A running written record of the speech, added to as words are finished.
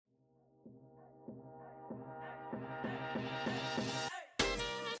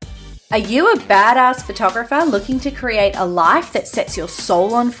Are you a badass photographer looking to create a life that sets your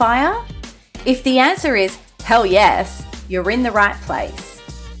soul on fire? If the answer is hell yes, you're in the right place.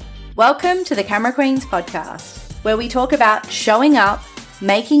 Welcome to the Camera Queens podcast, where we talk about showing up,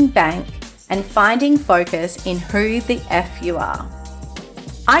 making bank, and finding focus in who the F you are.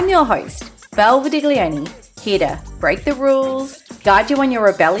 I'm your host, Belle Vidiglione, here to break the rules, guide you on your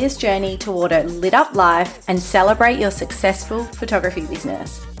rebellious journey toward a lit up life, and celebrate your successful photography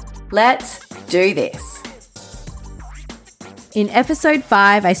business. Let's do this. In episode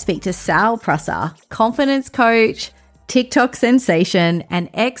 5, I speak to Sal Prosser, confidence coach, TikTok sensation, and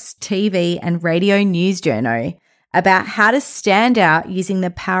ex-TV and radio news journo, about how to stand out using the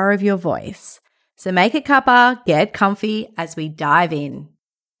power of your voice. So make a cuppa, get comfy as we dive in.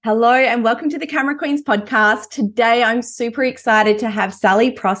 Hello and welcome to the Camera Queens podcast. Today I'm super excited to have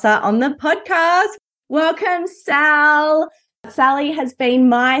Sally Prosser on the podcast. Welcome, Sal. Sally has been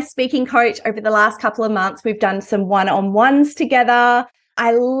my speaking coach over the last couple of months. We've done some one-on-ones together.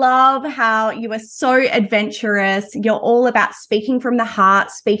 I love how you are so adventurous. You're all about speaking from the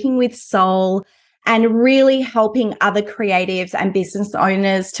heart, speaking with soul, and really helping other creatives and business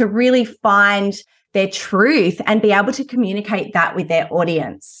owners to really find their truth and be able to communicate that with their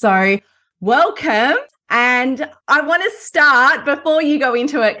audience. So welcome. And I want to start before you go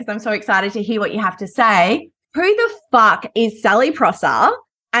into it, because I'm so excited to hear what you have to say. Who the fuck is Sally Prosser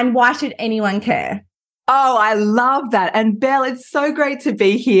and why should anyone care? Oh, I love that. And Belle, it's so great to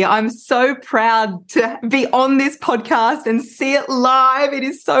be here. I'm so proud to be on this podcast and see it live. It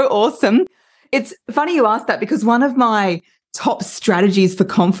is so awesome. It's funny you asked that because one of my top strategies for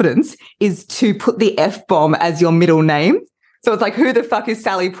confidence is to put the F-bomb as your middle name. So it's like, who the fuck is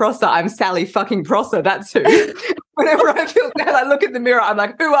Sally Prosser? I'm Sally fucking Prosser. That's who. Whenever I feel bad, I look in the mirror. I'm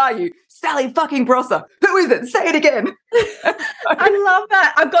like, who are you? Sally fucking Prosser. Who is it? Say it again. I love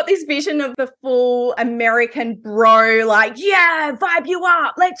that. I've got this vision of the full American bro, like, yeah, vibe you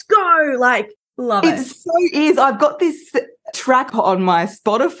up. Let's go. Like, love it. It so is. I've got this track on my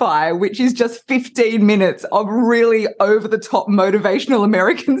Spotify, which is just 15 minutes of really over-the-top motivational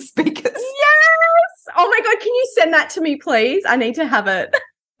American speakers. Yes! Oh my God, can you send that to me, please? I need to have it.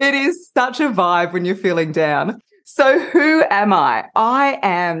 It is such a vibe when you're feeling down. So who am I? I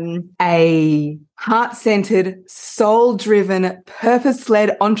am a heart-centered, soul-driven,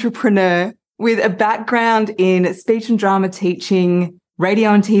 purpose-led entrepreneur with a background in speech and drama teaching, radio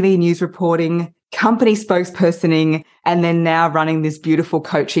and TV news reporting, company spokespersoning, and then now running this beautiful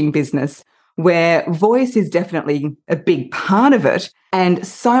coaching business where voice is definitely a big part of it. And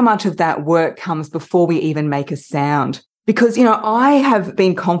so much of that work comes before we even make a sound. Because, you know, I have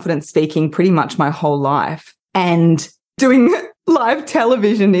been confident speaking pretty much my whole life, and doing live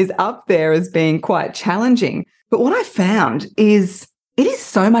television is up there as being quite challenging. But what I found is it is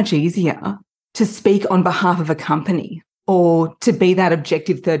so much easier to speak on behalf of a company or to be that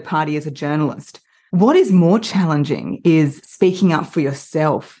objective third party as a journalist. What is more challenging is speaking up for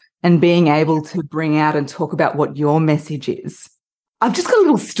yourself and being able to bring out and talk about what your message is. I've just got a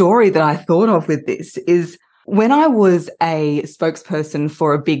little story that I thought of with this is when I was a spokesperson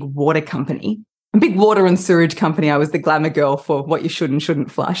for a big water company, a big water and sewage company, I was the glamour girl for what you should and shouldn't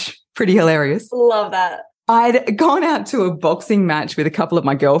flush. Pretty hilarious. Love that. I'd gone out to a boxing match with a couple of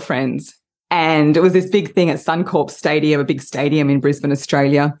my girlfriends, and it was this big thing at Suncorp Stadium, a big stadium in Brisbane,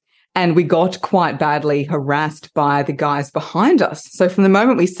 Australia. And we got quite badly harassed by the guys behind us. So from the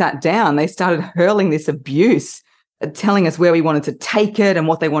moment we sat down, they started hurling this abuse, telling us where we wanted to take it and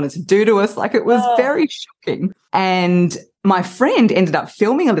what they wanted to do to us. Like, it was very shocking. And my friend ended up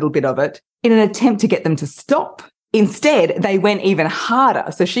filming a little bit of it in an attempt to get them to stop. Instead, they went even harder.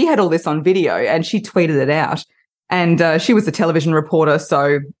 So she had all this on video and she tweeted it out. And she was a television reporter,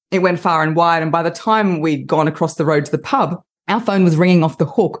 so it went far and wide. And by the time we'd gone across the road to the pub, our phone was ringing off the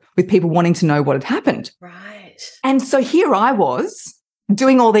hook with people wanting to know what had happened. Right. And so here I was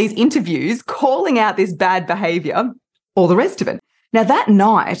doing all these interviews, calling out this bad behavior, all the rest of it. Now, that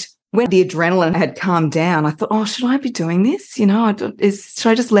night, when the adrenaline had calmed down, I thought, oh, should I be doing this? You know, should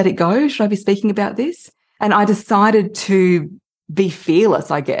I just let it go? Should I be speaking about this? And I decided to be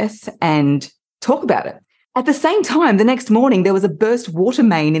fearless, I guess, and talk about it. At the same time, the next morning, there was a burst water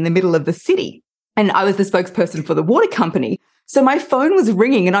main in the middle of the city. And I was the spokesperson for the water company. So my phone was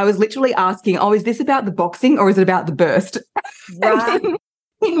ringing and I was literally asking, oh, is this about the boxing or is it about the burst? Right.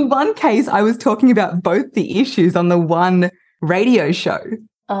 In one case, I was talking about both the issues on the one radio show.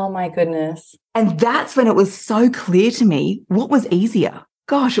 Oh, my goodness. And that's when it was so clear to me what was easier.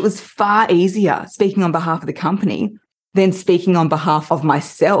 Gosh, it was far easier speaking on behalf of the company than speaking on behalf of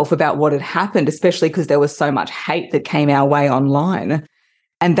myself about what had happened, especially because there was so much hate that came our way online.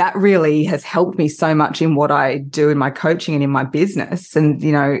 And that really has helped me so much in what I do in my coaching and in my business. And,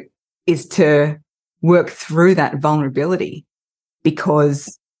 is to work through that vulnerability,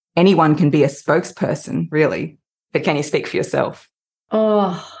 because anyone can be a spokesperson, really. But can you speak for yourself?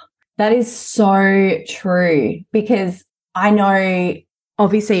 Oh, that is so true, because I know,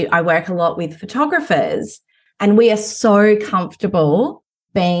 obviously, I work a lot with photographers and we are so comfortable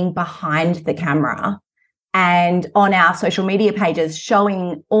being behind the camera and on our social media pages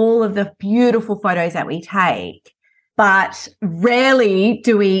showing all of the beautiful photos that we take. But rarely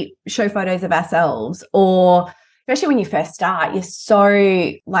do we show photos of ourselves, or especially when you first start, you're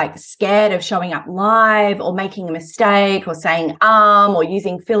so scared of showing up live or making a mistake or saying or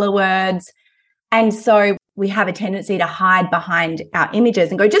using filler words. And so we have a tendency to hide behind our images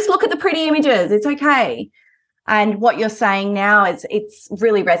and go, just look at the pretty images. It's okay. And what you're saying now it's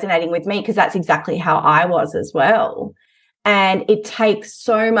really resonating with me, because that's exactly how I was as well. And it takes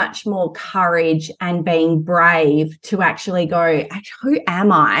so much more courage and being brave to actually go, who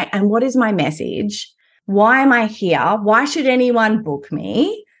am I and what is my message? Why am I here? Why should anyone book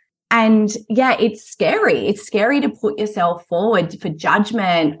me? And yeah, it's scary. It's scary to put yourself forward for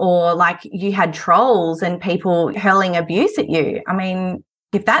judgment, or you had trolls and people hurling abuse at you. I mean,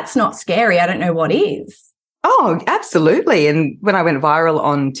 if that's not scary, I don't know what is. Oh, absolutely. And when I went viral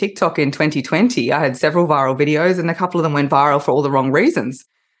on TikTok in 2020, I had several viral videos and a couple of them went viral for all the wrong reasons.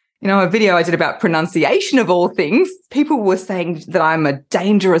 A video I did about pronunciation of all things, people were saying that I'm a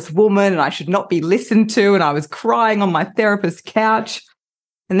dangerous woman and I should not be listened to. And I was crying on my therapist's couch.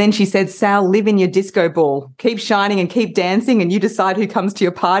 And then she said, Sal, live in your disco ball, keep shining and keep dancing, and you decide who comes to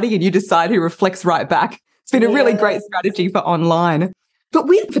your party and you decide who reflects right back. It's been a really great strategy for online. But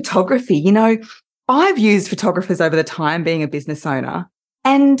with photography, I've used photographers over the time being a business owner,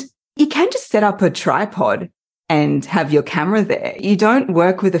 and you can just set up a tripod and have your camera there. You don't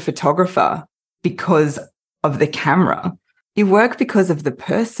work with a photographer because of the camera. You work because of the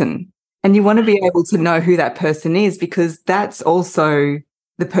person, and you want to be able to know who that person is, because that's also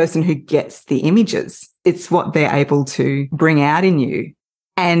the person who gets the images. It's what they're able to bring out in you.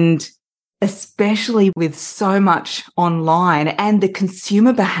 And especially with so much online and the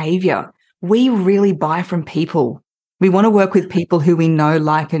consumer behavior, we really buy from people. We want to work with people who we know,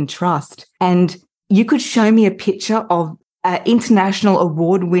 like, and trust. And you could show me a picture of an international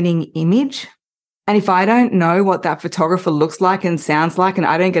award-winning image, and if I don't know what that photographer looks like and sounds like, and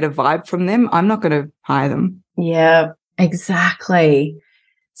I don't get a vibe from them, I'm not going to hire them. Yeah, exactly.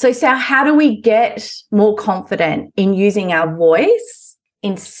 So, Sal, how do we get more confident in using our voice,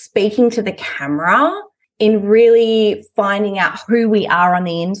 in speaking to the camera, in really finding out who we are on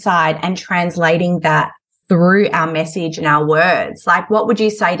the inside and translating that through our message and our words? What would you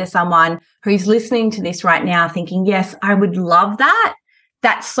say to someone who's listening to this right now thinking, yes, I would love that.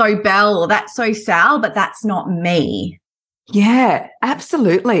 That's so Belle, or that's so Sal, but that's not me. Yeah,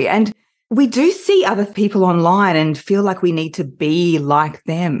 absolutely. And we do see other people online and feel like we need to be like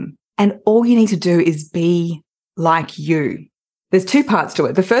them. And all you need to do is be like you. There's two parts to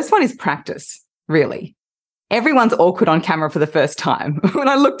it. The first one is practice, really. Everyone's awkward on camera for the first time. When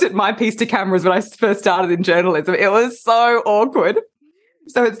I looked at my piece to cameras when I first started in journalism, it was so awkward.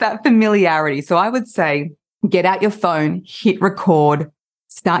 So it's that familiarity. So I would say, get out your phone, hit record,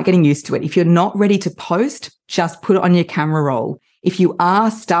 start getting used to it. If you're not ready to post, just put it on your camera roll. If you are,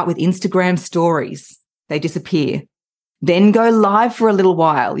 start with Instagram stories. They disappear. Then go live for a little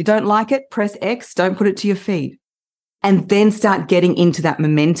while. You don't like it? Press X, don't put it to your feed. And then start getting into that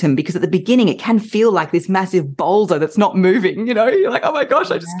momentum, because at the beginning, it can feel like this massive boulder that's not moving. You're like, oh my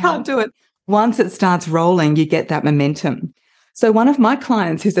gosh, I just can't do it. Once it starts rolling, you get that momentum. So one of my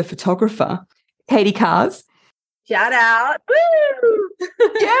clients who's a photographer, Katie Cars. Shout out. Woo!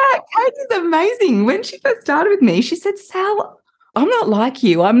 Yeah, Katie's amazing. When she first started with me, she said, Sal, I'm not like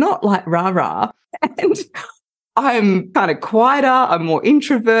you. I'm not like rah-rah. And I'm kind of quieter. I'm more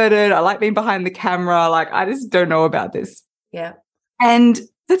introverted. I like being behind the camera. I just don't know about this. Yeah. And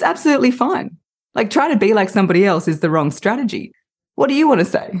that's absolutely fine. Try to be like somebody else is the wrong strategy. What do you want to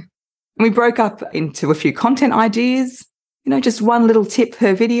say? And we broke up into a few content ideas, just one little tip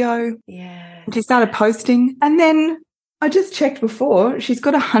per video. Yeah. She started posting. And then I just checked before, she's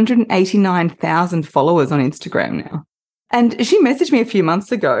got 189,000 followers on Instagram now. And she messaged me a few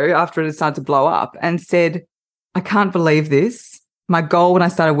months ago after it started to blow up and said, I can't believe this. My goal when I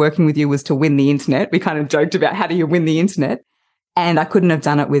started working with you was to win the internet. We kind of joked about how do you win the internet? And I couldn't have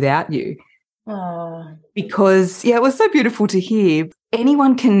done it without you. Oh. Because, it was so beautiful to hear.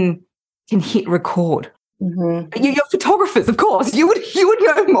 Anyone can hit record. Mm-hmm. You're photographers, of course. You would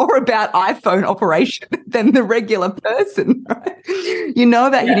know more about iPhone operation than the regular person, right? You know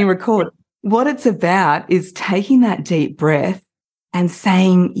about hitting record. What it's about is taking that deep breath and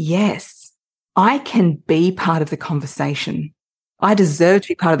saying, yes, I can be part of the conversation. I deserve to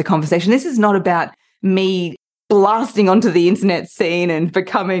be part of the conversation. This is not about me blasting onto the internet scene and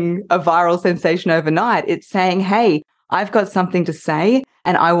becoming a viral sensation overnight. It's saying, hey, I've got something to say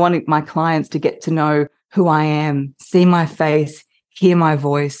and I want my clients to get to know who I am, see my face, hear my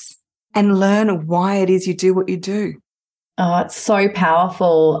voice, and learn why it is you do what you do. Oh, it's so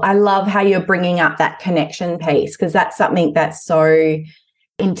powerful. I love how you're bringing up that connection piece, because that's something that's so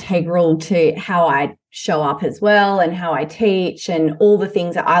integral to how I show up as well and how I teach and all the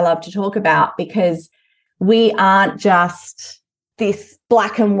things that I love to talk about, because we aren't just this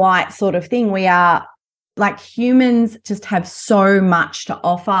black and white sort of thing. We are, like, humans just have so much to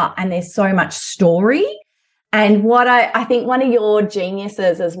offer and there's so much story. And what I think one of your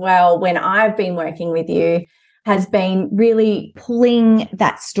geniuses as well, when I've been working with you, has been really pulling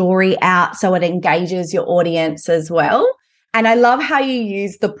that story out so it engages your audience as well. And I love how you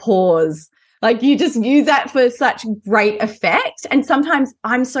use the pause. Like, you just use that for such great effect. And sometimes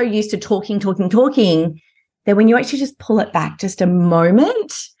I'm so used to talking, that when you actually just pull it back just a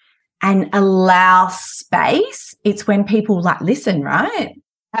moment and allow space, it's when people listen, right?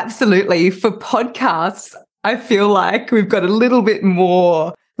 Absolutely. For podcasts, I feel like we've got a little bit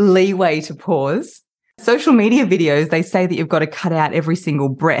more leeway to pause. Social media videos, they say that you've got to cut out every single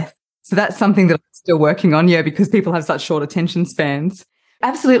breath. So that's something that I'm still working on, because people have such short attention spans.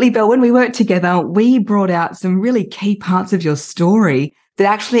 Absolutely, Belle. When we worked together, we brought out some really key parts of your story that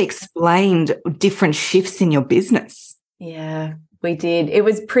actually explained different shifts in your business. Yeah, we did. It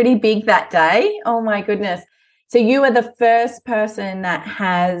was pretty big that day. Oh, my goodness. So you are the first person that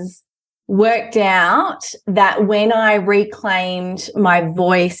has worked out that when I reclaimed my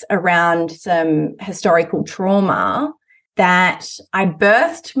voice around some historical trauma, that I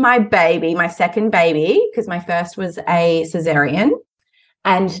birthed my baby, my second baby, because my first was a cesarean.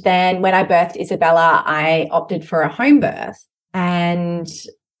 And then when I birthed Isabella, I opted for a home birth and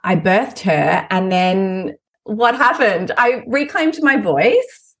I birthed her. And then what happened? I reclaimed my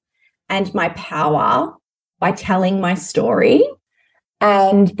voice and my power by telling my story.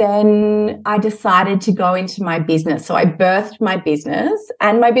 And then I decided to go into my business. So I birthed my business,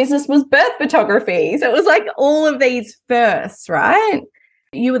 and my business was birth photography. So it was like all of these firsts, right?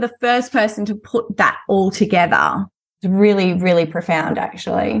 You were the first person to put that all together. It's really, really profound,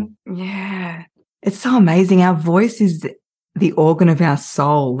 actually. Yeah. It's so amazing. Our voice is the organ of our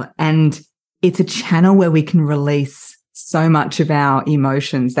soul, and it's a channel where we can release so much of our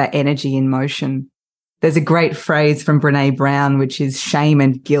emotions, that energy in motion. There's a great phrase from Brené Brown, which is shame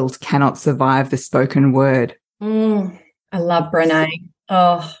and guilt cannot survive the spoken word. I love Brené.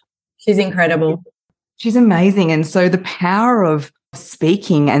 Oh, she's incredible. She's amazing. And so the power of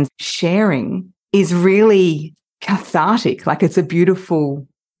speaking and sharing is really cathartic. Like, it's a beautiful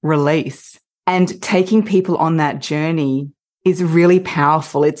release. And taking people on that journey is really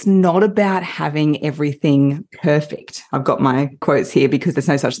powerful. It's not about having everything perfect. I've got my quotes here because there's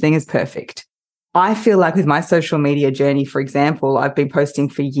no such thing as perfect. I feel like with my social media journey, for example, I've been posting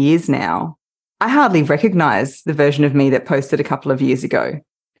for years now. I hardly recognize the version of me that posted a couple of years ago.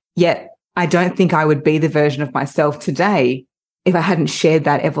 Yet I don't think I would be the version of myself today if I hadn't shared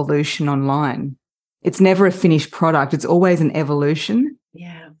that evolution online. It's never a finished product. It's always an evolution.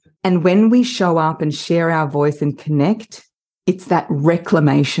 Yeah. And when we show up and share our voice and connect, it's that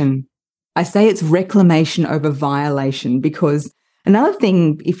reclamation. I say it's reclamation over violation, because another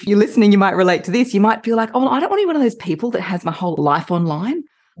thing, if you're listening, you might relate to this. You might feel like, oh, I don't want to be one of those people that has my whole life online.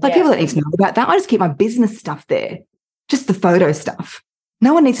 Like, people that need to know about that. I just keep my business stuff there, just the photo stuff.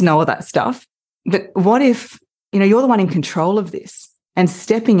 No one needs to know all that stuff. But what if, you're the one in control of this, and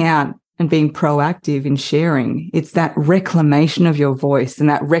stepping out and being proactive in sharing? It's that reclamation of your voice and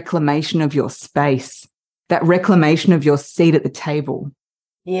that reclamation of your space, that reclamation of your seat at the table.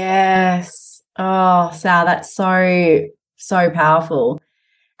 Yes. Oh, Sal, that's so powerful.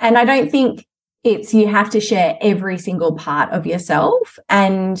 And I don't think you have to share every single part of yourself.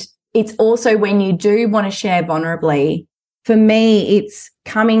 And it's also, when you do want to share vulnerably, for me, it's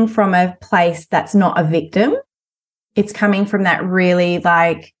coming from a place that's not a victim. It's coming from that really,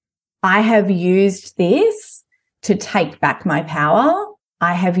 like, I have used this to take back my power.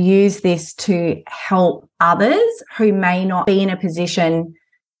 I have used this to help others who may not be in a position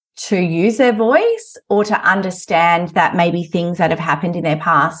to use their voice, or to understand that maybe things that have happened in their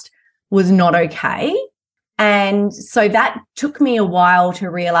past was not okay. And so that took me a while to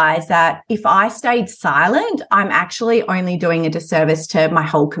realize that if I stayed silent, I'm actually only doing a disservice to my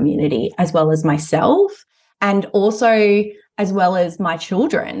whole community as well as myself, and also as well as my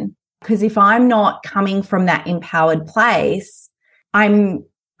children. Because if I'm not coming from that empowered place, I'm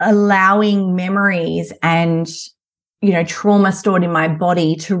allowing memories and, trauma stored in my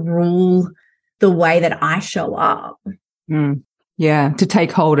body to rule the way that I show up. Yeah, to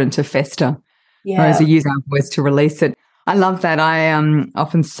take hold and to fester. Yeah. Whereas we use our voice to release it. I love that. I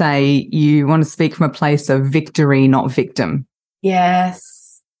often say you want to speak from a place of victory, not victim.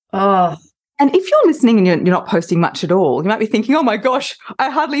 Yes. Oh. And if you're listening and you're not posting much at all, you might be thinking, oh my gosh,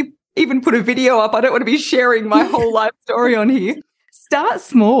 I hardly even put a video up. I don't want to be sharing my whole life story on here. Start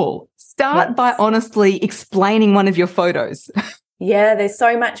small. Start by honestly explaining one of your photos. Yeah, there's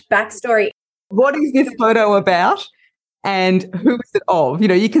so much backstory. What is this photo about? And who is it of?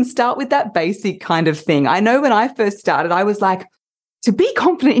 You can start with that basic kind of thing. I know when I first started, I was like, to be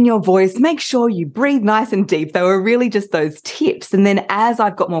confident in your voice, make sure you breathe nice and deep. They were really just those tips. And then as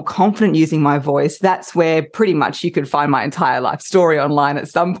I've got more confident using my voice, that's where pretty much you could find my entire life story online at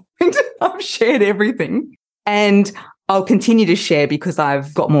some point. I've shared everything. And I'll continue to share because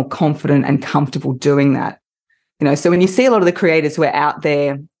I've got more confident and comfortable doing that. So when you see a lot of the creators who are out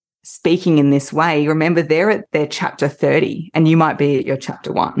there speaking in this way, remember they're at their chapter 30 and you might be at your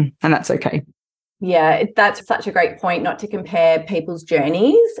chapter 1, and that's okay. Yeah, that's such a great point, not to compare people's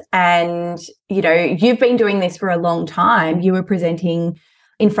journeys. And, you've been doing this for a long time. You were presenting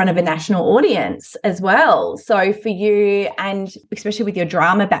in front of a national audience as well. So for you, and especially with your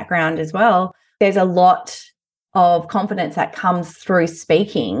drama background as well, there's a lot of confidence that comes through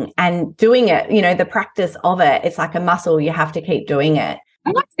speaking and doing it, the practice of it. It's like a muscle. You have to keep doing it.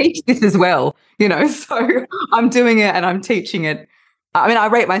 And I teach this as well, so I'm doing it and I'm teaching it. I mean, I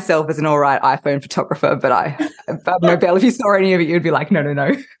rate myself as an all right iPhone photographer, but I don't know, Belle, if you saw any of it, you'd be like,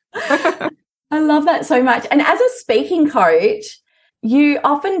 no. I love that so much. And as a speaking coach, you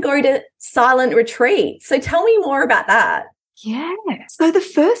often go to silent retreats. So tell me more about that. Yeah. So the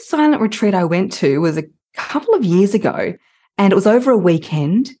first silent retreat I went to was a couple of years ago, and it was over a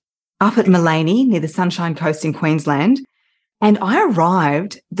weekend up at Mullaney near the Sunshine Coast in Queensland. And I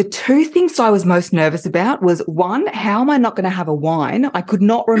arrived, the two things I was most nervous about was, one, how am I not going to have a wine? I could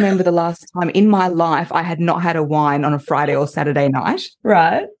not remember the last time in my life I had not had a wine on a Friday or Saturday night.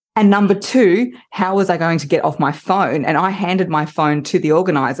 Right. And number two, how was I going to get off my phone? And I handed my phone to the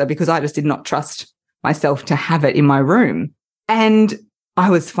organizer because I just did not trust myself to have it in my room. And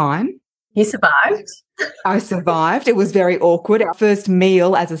I was fine. You survived? I survived. It was very awkward. Our first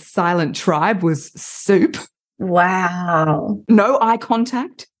meal as a silent tribe was soup. Wow. No eye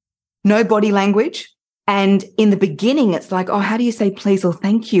contact, no body language. And in the beginning, it's like, oh, how do you say please or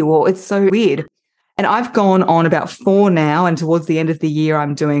thank you? Or it's so weird. And I've gone on about 4 now. And towards the end of the year,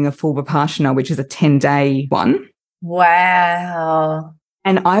 I'm doing a full Vipassana, which is a 10-day one. Wow.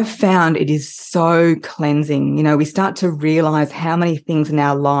 And I've found it is so cleansing. We start to realize how many things in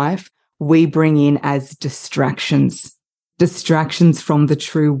our life we bring in as distractions from the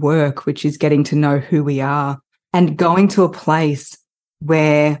true work, which is getting to know who we are. And going to a place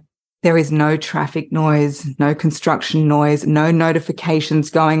where there is no traffic noise, no construction noise, no notifications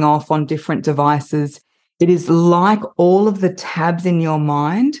going off on different devices. It is like all of the tabs in your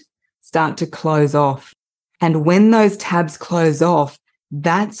mind start to close off. And when those tabs close off,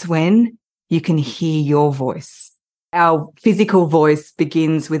 that's when you can hear your voice. Our physical voice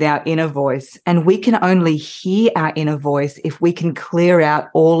begins with our inner voice, and we can only hear our inner voice if we can clear out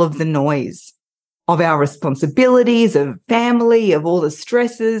all of the noise of our responsibilities, of family, of all the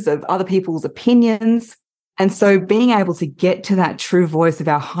stresses, of other people's opinions. And so being able to get to that true voice of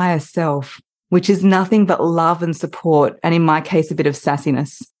our higher self, which is nothing but love and support, and in my case, a bit of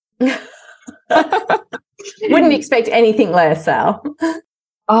sassiness. Wouldn't expect anything less, Sal.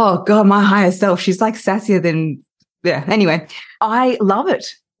 Oh, God, my higher self, she's like sassier than, yeah. Anyway, I love it.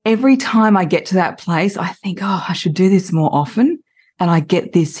 Every time I get to that place, I think, oh, I should do this more often. And I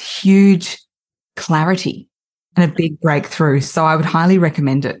get this huge clarity and a big breakthrough. So I would highly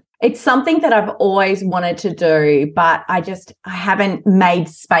recommend it. It's something that I've always wanted to do, but I haven't made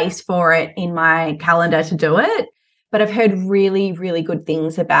space for it in my calendar to do it. But I've heard really, really good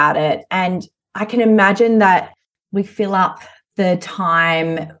things about it. And I can imagine that we fill up the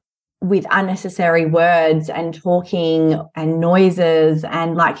time with unnecessary words and talking and noises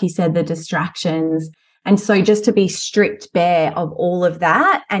and, like you said, the distractions. And so just to be stripped bare of all of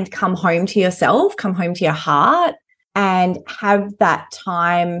that and come home to yourself, come home to your heart and have that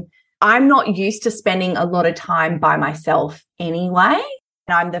time. I'm not used to spending a lot of time by myself anyway.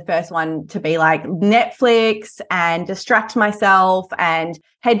 I'm the first one to be like Netflix and distract myself and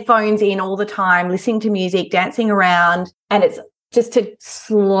headphones in all the time, listening to music, dancing around. And it's just to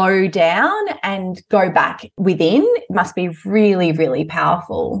slow down and go back within. It must be really, really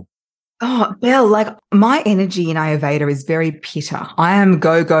powerful. Oh, Belle, like my energy in Ayurveda is very pitta. I am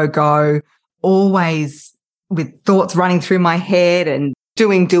go, go, go, always with thoughts running through my head and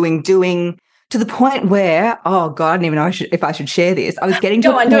doing, to the point where, oh God, I don't even know if I should share this. I was getting to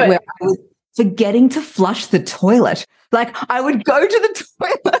a point where I was forgetting to flush the toilet. Like I would go to the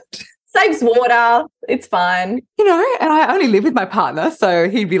toilet. Saves water. It's fine. You know, and I only live with my partner. So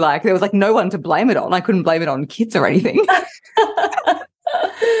he'd be like, there was like no one to blame it on. I couldn't blame it on kids or anything.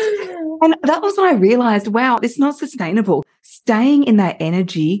 And that was when I realized, wow, it's not sustainable. Staying in that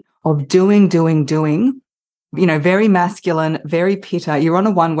energy of doing, you know, very masculine, very pitta. You're on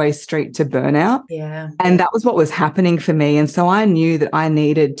a one-way street to burnout. Yeah. And that was what was happening for me. And so I knew that I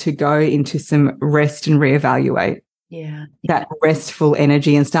needed to go into some rest and reevaluate that restful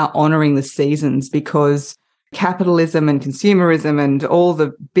energy and start honoring the seasons, because capitalism and consumerism and all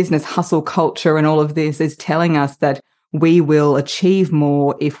the business hustle culture and all of this is telling us that we will achieve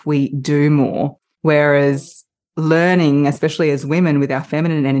more if we do more. Whereas learning, especially as women with our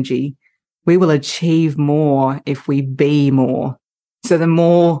feminine energy, we will achieve more if we be more. So the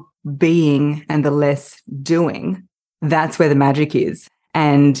more being and the less doing, that's where the magic is.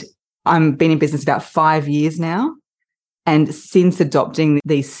 And I've been in business about 5 years now. And since adopting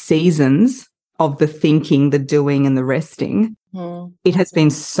these seasons of the thinking, the doing and the resting, it has been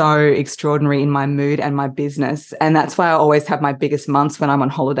so extraordinary in my mood and my business. And that's why I always have my biggest months when I'm on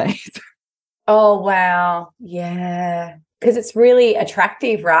holidays. Oh, wow. Yeah. Because it's really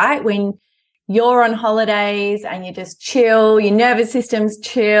attractive, right? When you're on holidays and you just chill, your nervous system's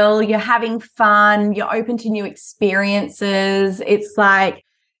chill, you're having fun, you're open to new experiences. It's like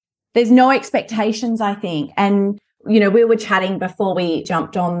there's no expectations, I think. And, you know, we were chatting before we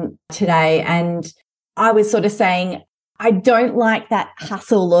jumped on today, and I was sort of saying, I don't like that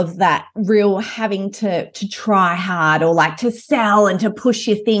hustle of that real having to try hard or like to sell and to push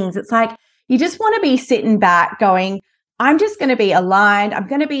your things. It's like you just want to be sitting back going, I'm just going to be aligned. I'm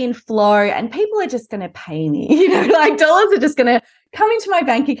going to be in flow and people are just going to pay me. You know, like dollars are just going to come into my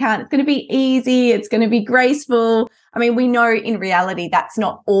bank account. It's going to be easy. It's going to be graceful. I mean, we know in reality that's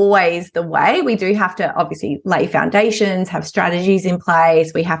not always the way. We do have to obviously lay foundations, have strategies in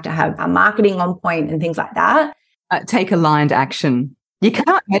place. We have to have our marketing on point and things like that. Take aligned action. You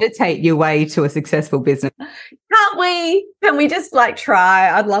can't meditate your way to a successful business. Can't we? Can we just like try?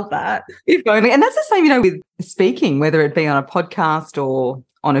 I'd love that. If only. And that's the same, you know, with speaking, whether it be on a podcast or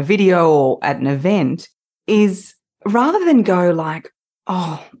on a video or at an event, is rather than go like,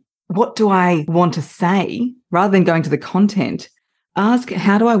 oh, what do I want to say? Rather than going to the content, ask,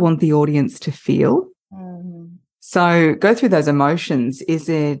 how do I want the audience to feel? So go through those emotions. Is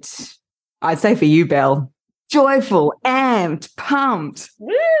it, I'd say for you, Belle, joyful, amped, pumped.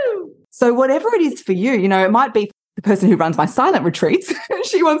 Woo! So whatever it is for you, you know, it might be the person who runs my silent retreats.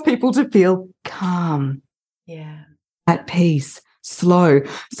 She wants people to feel calm, at peace, slow.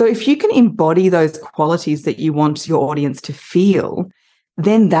 So if you can embody those qualities that you want your audience to feel,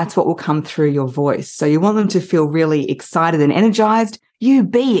 then that's what will come through your voice. So you want them to feel really excited and energized. You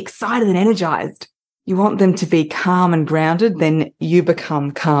be excited and energized. You want them to be calm and grounded, then you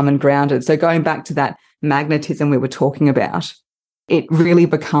become calm and grounded. So going back to that magnetism we were talking about, it really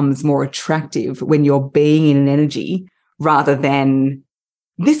becomes more attractive when you're being in an energy rather than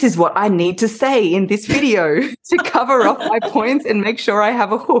this is what I need to say in this video to cover off my points and make sure I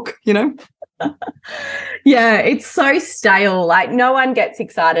have a hook, you know? Yeah, it's so stale. Like no one gets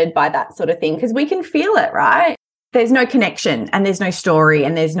excited by that sort of thing because we can feel it, right? There's no connection and there's no story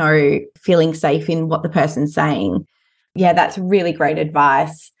and there's no feeling safe in what the person's saying. Yeah, that's really great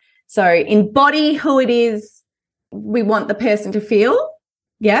advice. So embody who it is we want the person to feel.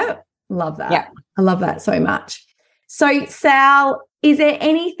 Yeah, love that. Yeah. I love that so much. So Sal, is there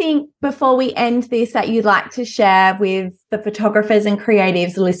anything before we end this that you'd like to share with the photographers and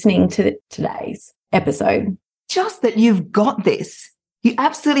creatives listening to today's episode? Just that you've got this. You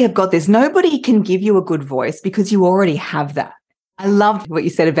absolutely have got this. Nobody can give you a good voice because you already have that. I loved what you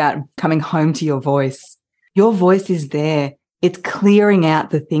said about coming home to your voice. Your voice is there. It's clearing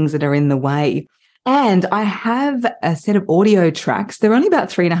out the things that are in the way. And I have a set of audio tracks. They're only about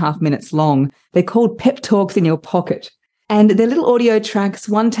 3.5 minutes long. They're called Pep Talks in Your Pocket. And they're little audio tracks.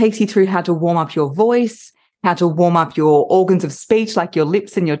 One takes you through how to warm up your voice, how to warm up your organs of speech, like your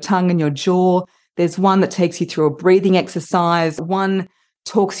lips and your tongue and your jaw. There's one that takes you through a breathing exercise. One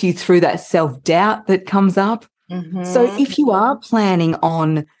talks you through that self-doubt that comes up. So if you are planning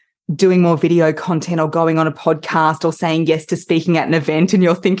on doing more video content or going on a podcast or saying yes to speaking at an event and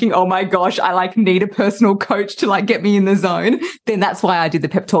you're thinking, oh my gosh, I need a personal coach to get me in the zone, then that's why I did the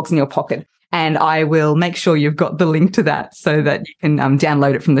Pep Talks in Your Pocket. And I will make sure you've got the link to that so that you can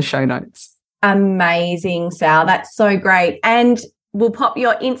download it from the show notes. Amazing, Sal. That's so great. And we'll pop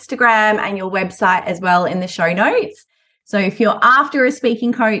your Instagram and your website as well in the show notes. So if you're after a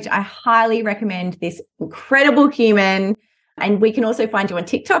speaking coach, I highly recommend this incredible human. And we can also find you on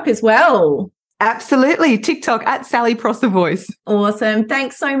TikTok as well. Absolutely. TikTok at Sally Prosser Voice. Awesome.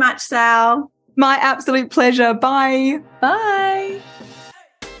 Thanks so much, Sal. My absolute pleasure. Bye. Bye.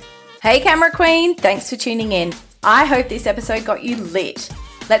 Hey, Camera Queen. Thanks for tuning in. I hope this episode got you lit.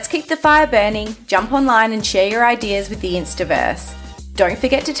 Let's keep the fire burning, jump online and share your ideas with the Instaverse. Don't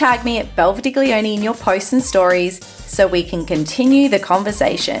forget to tag me at Belle Vitiglione in your posts and stories so we can continue the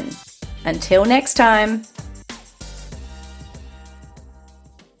conversation. Until next time.